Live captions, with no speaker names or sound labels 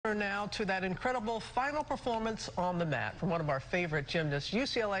her now to that incredible final performance on the mat from one of our favorite gymnasts,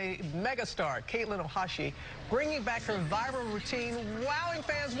 UCLA megastar Katelyn Ohashi, bringing back her viral routine, wowing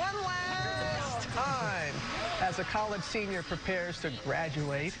fans one last time as a college senior prepares to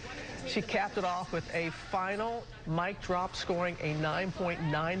graduate. She capped it off with a final mic drop, scoring a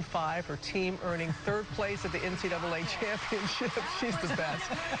 9.95, her team earning third place at the NCAA championship. She's the best.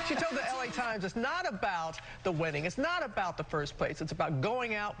 She told the LA Times it's not about the winning. It's not about the first place. It's about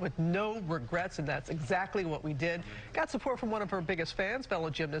going out with no regrets, and that's exactly what we did. Got support from one of her biggest fans, fellow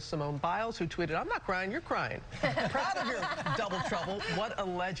gymnast Simone Biles, who tweeted, "I'm not crying, you're crying. Proud of your double trouble. What a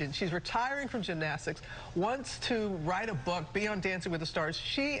legend." She's retiring from gymnastics, wants to write a book, be on Dancing with the Stars.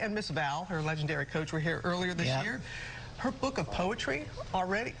 She and Miss Val, her legendary coach, were here earlier this year. Her book of poetry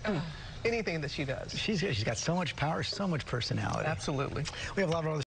already, anything that she does. She's got so much power, so much personality. Absolutely. We have a lot of other